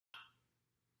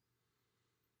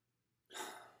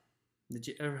Did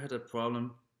you ever had a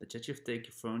problem that you have to take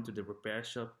your phone to the repair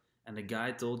shop and the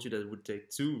guy told you that it would take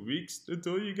 2 weeks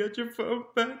until you get your phone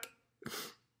back?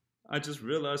 I just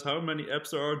realized how many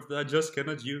apps there are that I just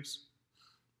cannot use.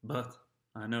 But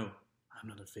I know I'm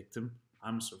not a victim,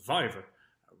 I'm a survivor.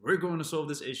 We're going to solve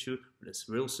this issue with this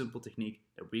real simple technique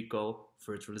that we call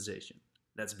virtualization.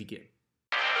 Let's begin.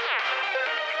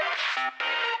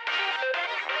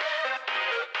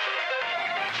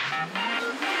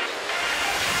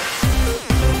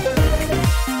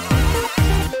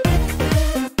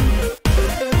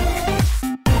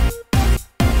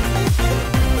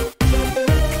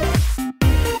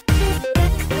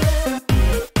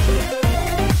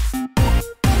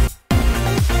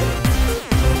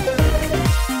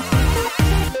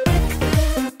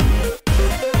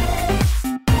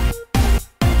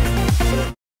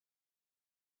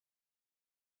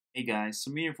 Hey guys,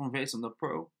 Samir from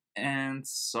vSAM.Pro, and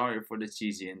sorry for the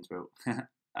cheesy intro.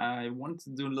 I wanted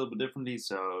to do a little bit differently,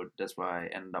 so that's what I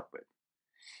ended up with.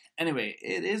 Anyway,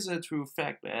 it is a true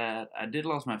fact that I did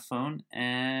lose my phone,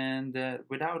 and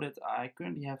without it, I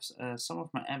currently have some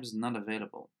of my apps not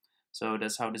available. So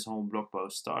that's how this whole blog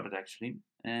post started, actually,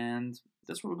 and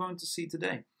that's what we're going to see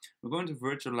today. We're going to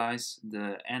virtualize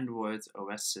the Android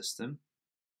OS system,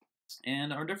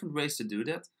 and there are different ways to do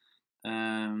that.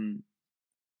 Um,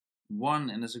 One,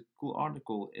 and there's a cool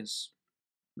article, is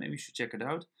maybe you should check it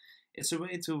out. It's a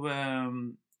way to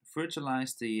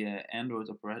virtualize the Android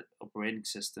operating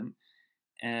system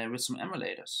with some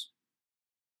emulators.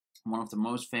 One of the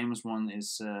most famous one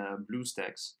is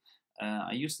BlueStacks.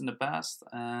 I used in the past,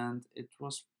 and it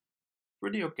was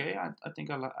pretty okay. I think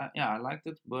I liked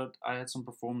it, but I had some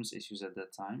performance issues at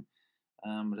that time.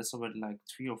 But that's already like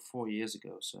 3 or 4 years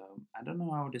ago, so I don't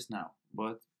know how it is now.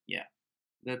 But yeah,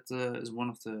 that is one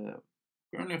of the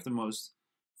currently of the most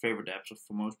favorite apps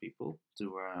for most people to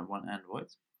one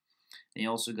Android. And you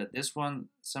also got this one,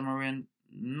 Xamarin.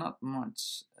 Not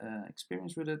much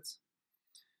experience with it.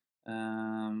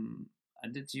 I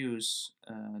did use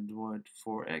Droid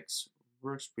 4X,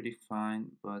 works pretty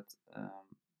fine, but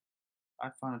I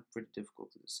found it pretty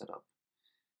difficult to set up.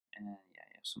 And yeah,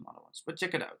 you have some other ones, but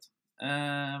check it out.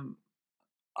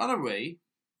 Other way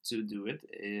to do it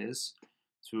is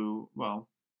through, well,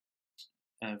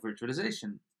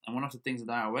 virtualization. And one of the things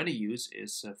that I already use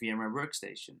is VMware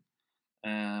Workstation.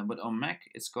 But on Mac,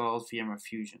 it's called VMware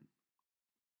Fusion.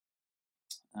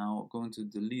 Now I'm going to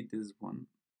delete this one,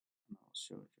 and I'll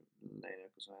show it you later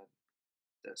because I had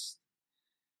test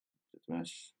the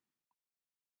trash.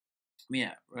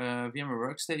 Yeah, VMware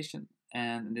Workstation,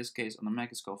 and in this case on the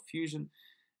Mac it's called Fusion,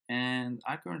 and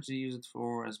I currently use it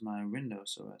for as my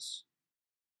Windows OS.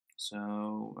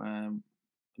 So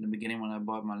in the beginning when I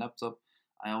bought my laptop,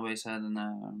 I always had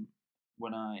an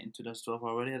when I in 2012 I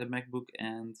already had a MacBook,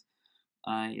 and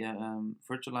I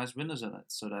virtualized Windows on it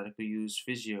so that I could use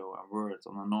Visio and Word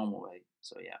on a normal way.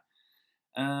 So yeah,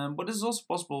 but this is also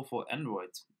possible for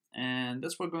Android, and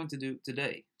that's what we're going to do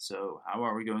today. So how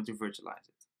are we going to virtualize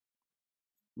it?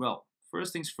 Well,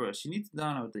 first things first, you need to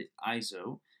download the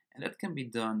ISO, and that can be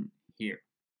done here,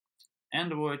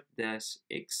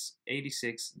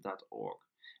 android-x86.org.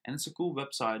 And it's a cool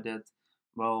website that,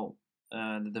 well,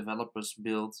 the developers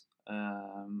build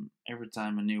every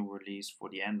time a new release for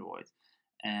the Android.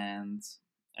 And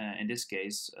in this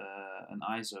case, an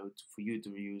ISO for you to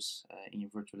use in your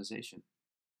virtualization.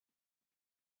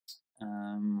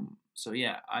 So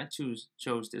yeah, I chose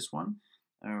this one.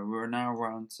 We're now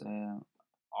around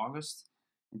August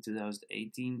in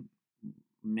 2018.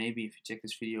 Maybe if you check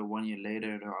this video 1 year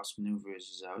later, there are some new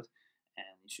versions out,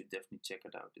 and you should definitely check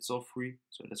it out. It's all free,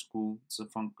 so that's cool. It's a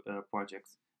fun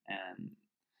project, and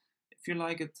if you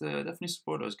like it, definitely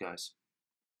support those guys.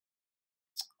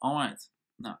 All right,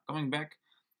 now coming back,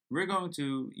 we're going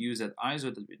to use that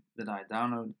ISO that I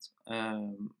downloaded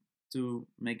to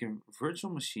make a virtual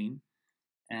machine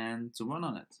and to run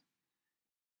on it.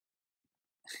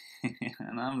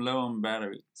 And I'm low on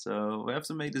battery, so we have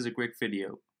to make this a quick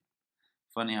video.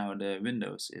 Funny how the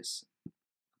Windows is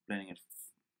complaining at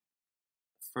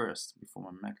first before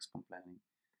my Mac is complaining.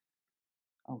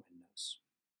 Oh, Windows.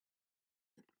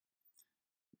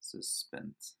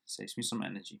 Saves me some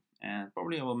energy, and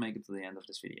probably I will make it to the end of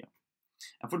this video.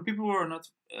 And for the people who are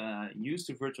not used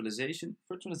to virtualization,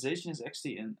 virtualization is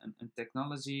actually a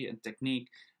technology and technique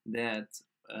that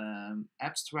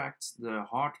abstracts the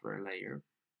hardware layer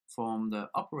from the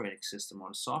operating system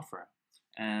or the software,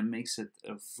 and makes it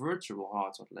a virtual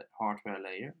hardware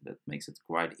layer that makes it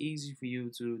quite easy for you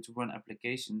to run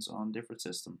applications on different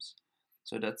systems.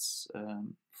 So that's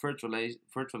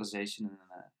virtualization in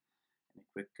a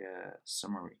quick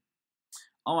summary.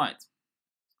 Alright,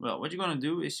 Well, what you're going to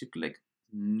do is you click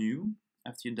New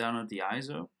after you download the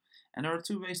ISO, and there are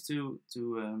two ways to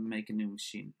make a new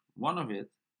machine. One of it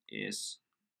is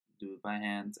do it by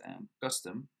hand and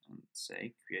custom, and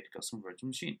say create a custom virtual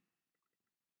machine.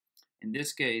 In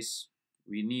this case,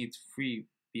 we need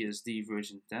FreeBSD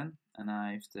version 10, and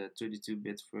I have the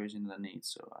 32-bit version that I need,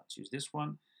 so I choose this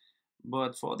one.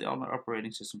 But for the other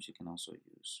operating systems, you can also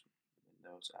use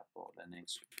Windows, Apple,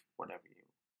 Linux, whatever you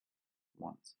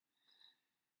want.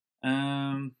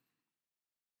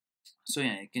 So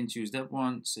yeah, you can choose that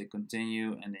one, say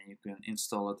continue, and then you can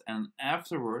install it. And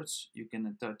afterwards, you can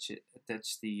attach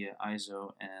the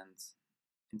ISO and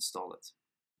install it.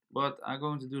 But I'm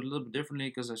going to do it a little bit differently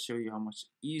because I show you how much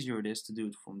easier it is to do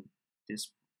it from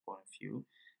this point of view.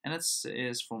 And it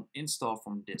is from install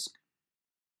from disk.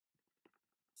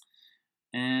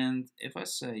 And if I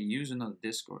say use another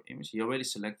disk or image, you already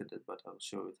selected it, but I'll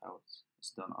show you how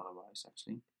it's done otherwise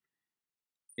actually.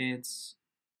 It's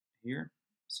here,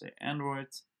 say Android,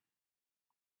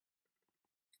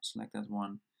 select that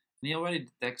one. And he already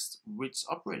detects which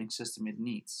operating system it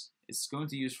needs. It's going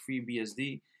to use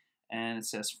FreeBSD, and it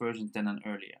says version 10 and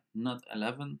earlier, not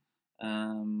 11.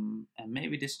 And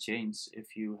maybe this changes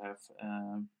if you have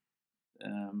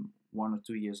 1 or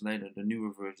 2 years later the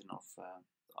newer version of the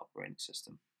operating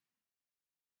system.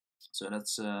 So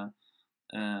that's a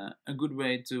good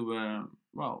way to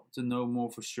to know more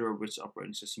for sure which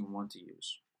operating system you want to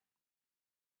use.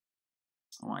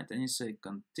 Alright, then you say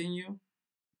continue.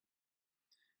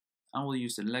 I will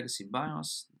use the legacy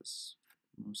BIOS. That's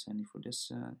most handy for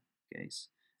this case.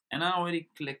 And I already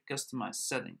click customize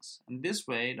settings. And this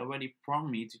way it already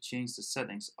prompts me to change the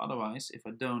settings. Otherwise, if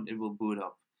I don't, it will boot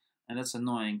up. And that's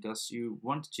annoying because you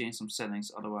want to change some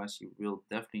settings. Otherwise, you will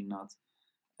definitely not,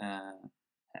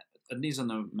 at least on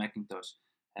the Macintosh,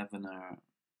 have a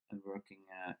working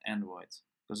Android.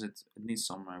 Because it needs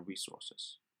some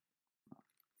resources.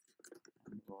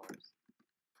 Android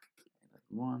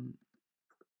 1.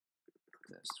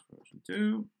 Test version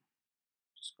 2,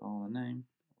 just call the name,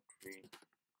 3,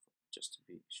 just to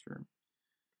be sure.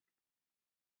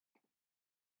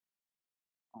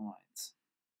 Alright,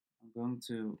 I'm going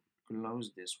to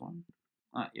close this one.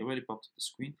 It already popped up the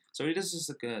screen. So this is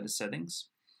the settings.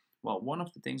 Well, one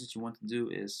of the things that you want to do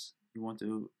is you want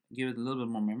to give it a little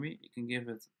bit more memory. You can give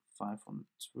it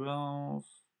 512,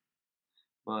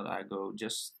 but I go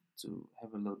just to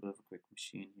have a little bit of a quick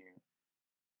machine here.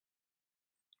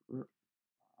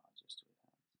 Just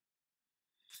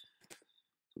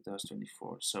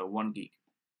 2024, so 1 gig.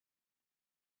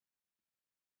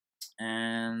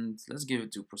 And let's give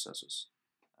it 2 processors,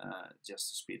 just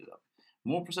to speed it up.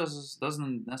 More processors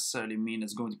doesn't necessarily mean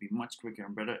it's going to be much quicker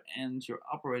and better, and your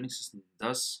operating system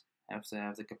does have to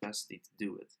have the capacity to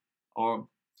do it, or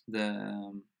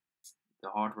the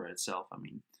hardware itself. I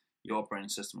mean, your operating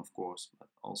system, of course, but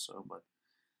also,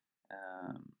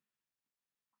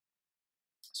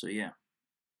 so yeah,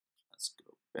 let's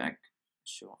go back,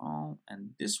 show all,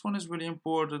 and this one is really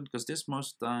important because this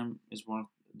most of the time is one of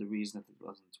the reasons that it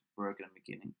doesn't work in the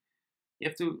beginning. You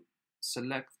have to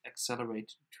select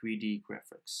accelerate 3D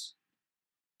graphics,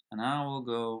 and I will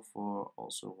go for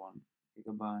also 1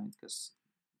 gigabyte because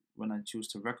when I choose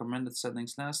the recommended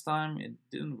settings last time it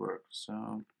didn't work,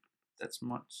 so that's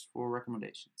much for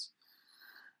recommendations.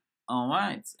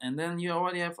 Alright, and then you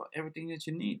already have everything that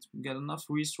you need. You got enough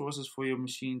resources for your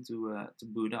machine to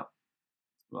boot up.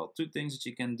 Well, 2 things that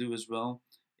you can do as well.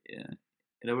 It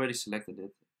already selected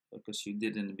it because you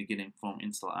did in the beginning from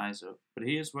install ISO, but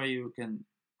here's where you can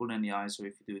put in the ISO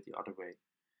if you do it the other way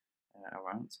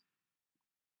around.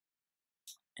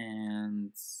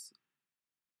 And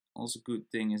also good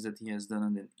thing is that he has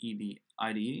done it in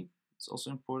IDE. It's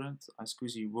also important.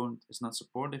 iSQSI is not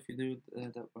supported if you do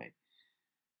it that way.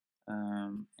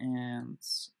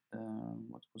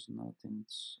 What was another thing?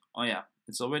 Oh yeah,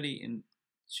 it's already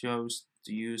shows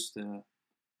to use the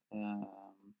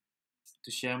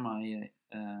to share my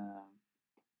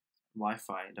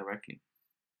Wi-Fi directly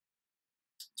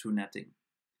through netting.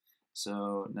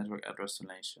 So network address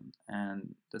relation,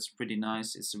 and that's pretty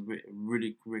nice. It's a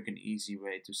really quick and easy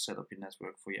way to set up your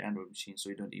network for your Android machine, so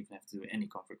you don't even have to do any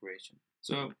configuration.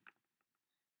 So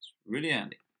it's really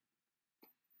handy.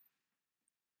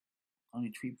 Only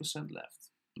 3%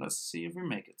 left. Let's see if we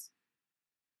make it.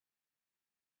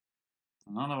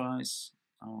 And otherwise,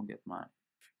 I will get my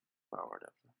power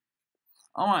adapter.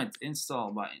 Alright,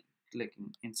 install by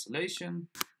clicking installation,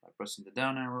 by pressing the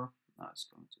down arrow. Now it's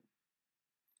going to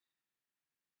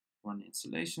run the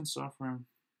installation software.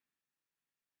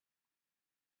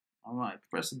 Alright,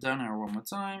 press the down arrow one more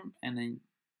time, and then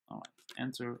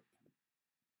enter.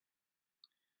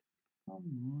 One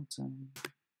more time.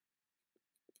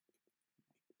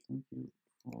 Thank you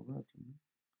for working.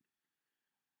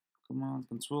 Command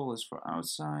control is for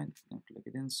outside, then click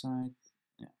it inside.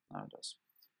 Yeah, now it does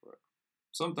work.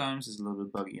 Sometimes it's a little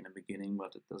bit buggy in the beginning,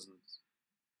 but it doesn't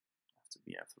have to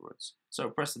be afterwards. So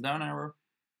press the down arrow,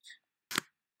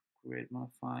 create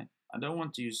modify. I don't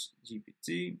want to use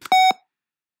GPT.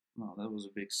 Well, that was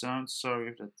a big sound. Sorry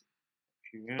if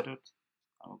you heard it.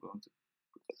 I'm going to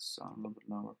put the sound a little bit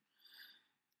lower.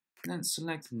 Then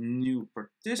select new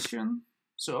partition.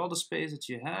 So all the space that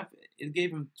you have, it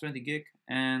gave him 20 gig,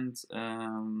 and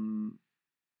on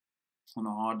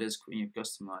a hard disk when you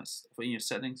customize, for in your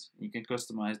settings, you can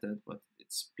customize that, but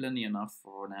it's plenty enough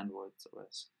for an Android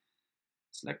OS.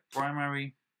 Select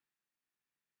primary,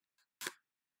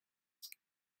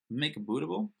 make it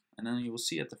bootable, and then you will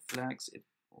see at the flags it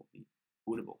will be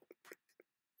bootable.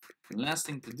 The last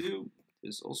thing to do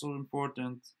is also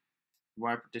important,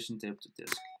 wire partition table to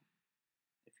disk.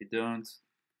 If you don't,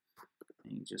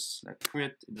 and you just select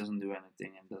quit, it doesn't do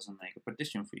anything and doesn't make a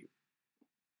partition for you.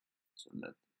 So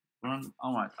let run.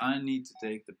 Alright, I need to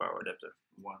take the power adapter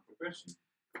one progression.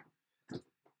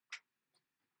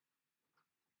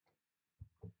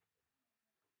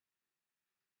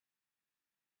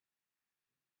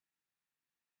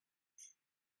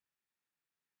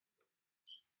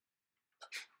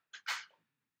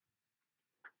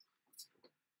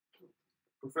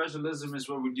 Professionalism is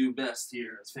what we do best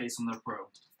here at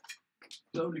vSAM.Pro.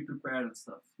 Totally prepared and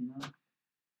stuff, you know?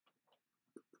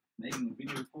 Making a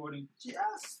video recording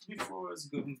just before it's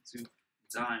going to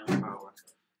die on power.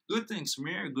 Good thing,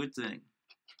 Samir, good thing.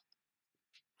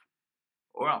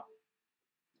 Well.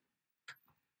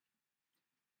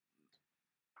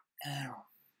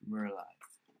 We're alive.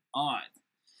 Alright.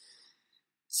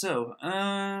 So,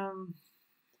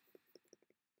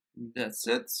 that's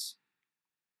it.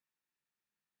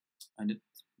 I did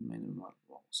made a lot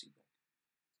wrong. See that.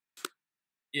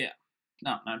 Yeah.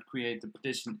 Now to create the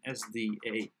partition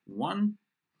SDA1.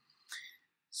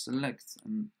 Select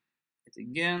it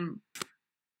again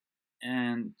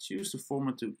and choose the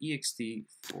format to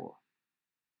ext4.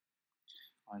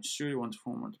 I'm sure you want to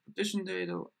format the partition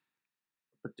data.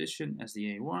 Partition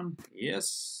SDA1.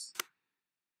 Yes.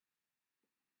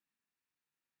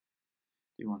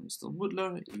 Do you want to install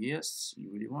bootloader? Yes, you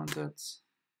really want that.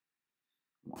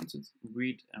 Want it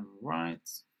read and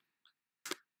write.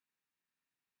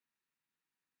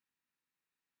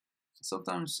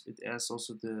 Sometimes it adds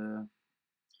also the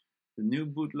new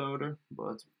bootloader,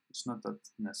 but it's not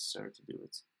that necessary to do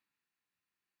it.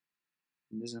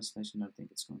 In this installation, I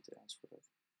think it's going to ask for that.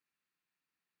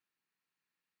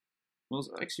 Well, it's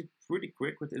actually pretty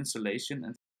quick with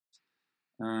installation,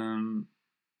 and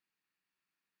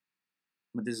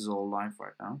but this is all live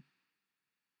right now.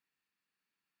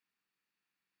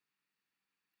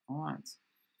 All right.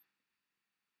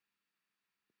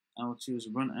 I will choose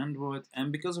run Android,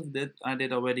 and because of that, I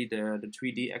did already the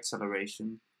 3D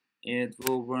acceleration. It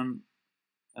will run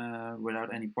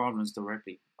without any problems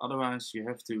directly. Otherwise, you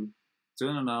have to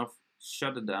turn it off,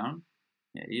 shut it down.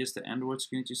 Yeah, here's the Android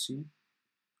screen that you see.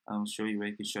 I'll show you where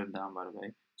you can shut it down, by the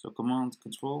way. So Command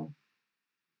Control.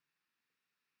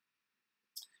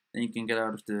 Then you can get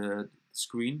out of the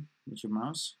screen with your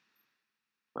mouse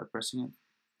by pressing it.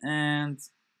 And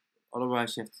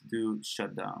otherwise you have to do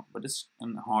shutdown, but it's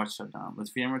a hard shutdown.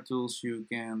 With VMware tools you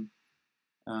can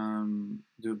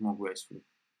do it more gracefully.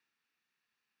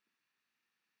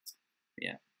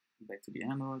 Yeah, back to the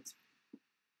Android.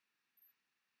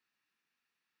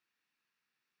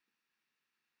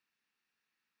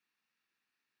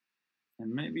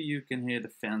 And maybe you can hear the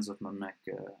fans of my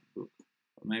Macbook.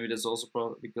 Or maybe that's also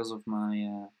probably because of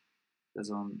my that's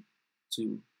on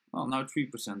 2, well now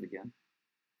 3% again.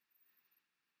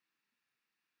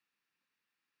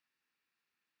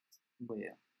 But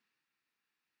yeah.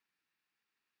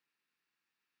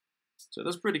 So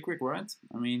that's pretty quick, right?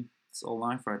 I mean, it's all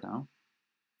live right now.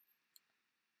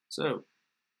 So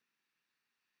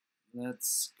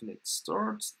let's click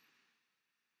start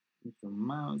with your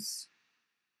mouse.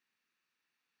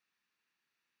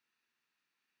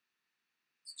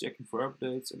 It's checking for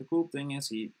updates. And the cool thing is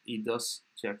he does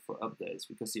check for updates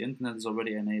because the internet is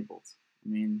already enabled. I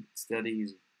mean, it's that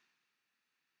easy.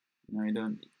 You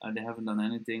know, I haven't done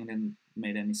anything, then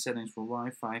made any settings for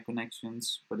Wi-Fi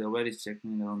connections, but they're already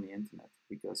checking it on the internet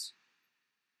because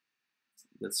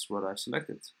that's what I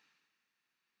selected.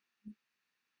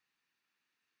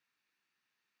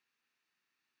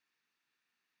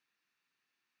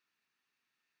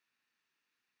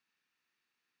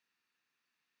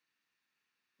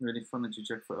 Really fun that you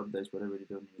check for updates, but I really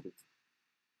don't need it.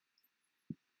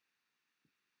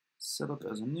 Set up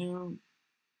as a new.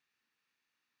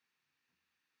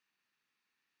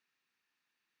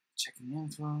 Checking the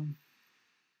info.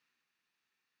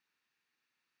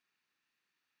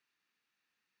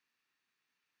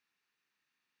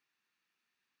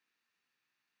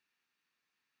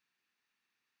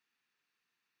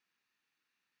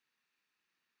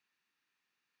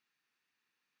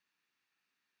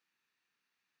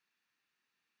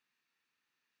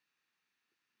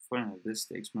 Finally, this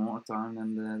takes more time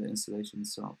than the installation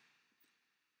itself.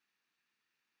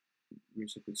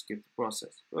 Wish I could skip the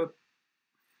process, but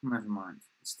never mind.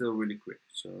 It's still really quick,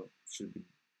 so should be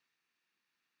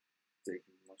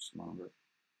taking much longer.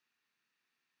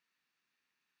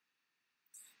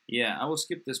 Yeah, I will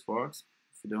skip this part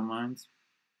if you don't mind.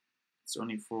 It's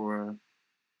only for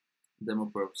demo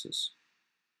purposes.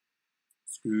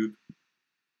 Scoop.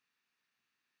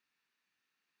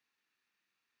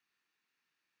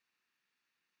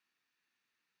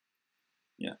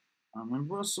 Yeah, I'm in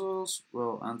Brussels.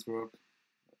 Well, Antwerp.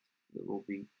 That will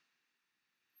be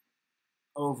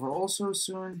over also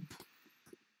soon.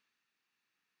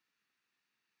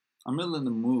 I'm middle in the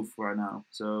move right now,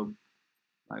 so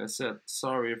like I said,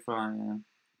 sorry if I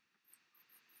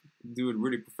do it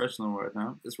really professional right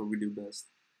now. That's what we do best.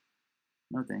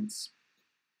 No thanks.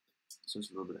 So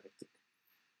it's a little bit hectic.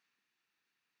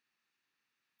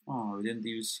 Oh, we didn't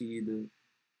even see the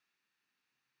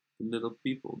little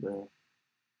people there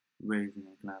waving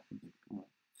and clapping. Oh.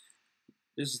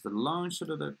 This is the launcher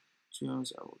that I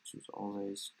choose. I will choose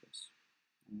always because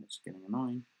it's getting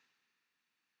annoying.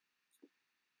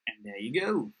 And there you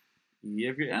go. You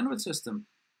have your Android system.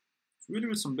 It's really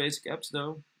with some basic apps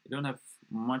though. You don't have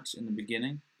much in the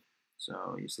beginning,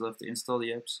 so you still have to install the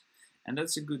apps. And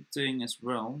that's a good thing as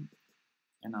well.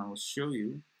 And I will show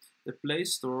you. The Play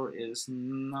Store is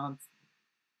not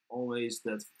always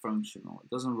that functional. It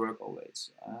doesn't work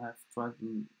always. I have tried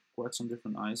quite some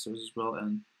different ISOs as well,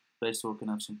 and Play Store can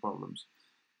have some problems.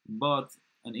 But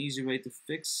an easy way to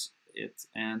fix it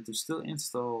and to still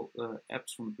install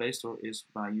apps from the Play Store is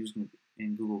by using it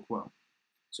in Google Chrome.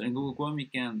 So in Google Chrome you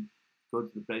can go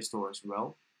to the Play Store as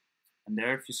well, and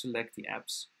there if you select the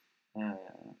apps,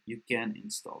 you can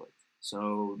install it.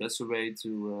 So that's a way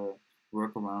to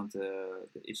work around the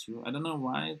issue. I don't know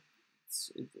why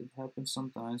it happens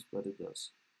sometimes, but it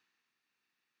does.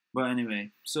 But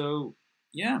anyway, so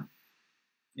yeah,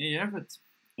 here you have it.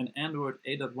 An Android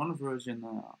 8.1 version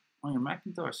on your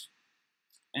Macintosh.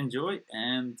 Enjoy,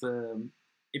 and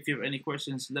if you have any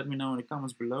questions, let me know in the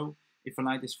comments below. If you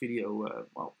like this video,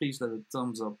 well, please let a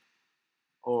thumbs up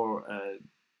or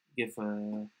give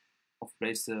or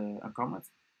place a comment.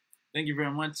 Thank you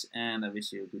very much, and I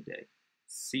wish you a good day.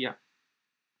 See ya.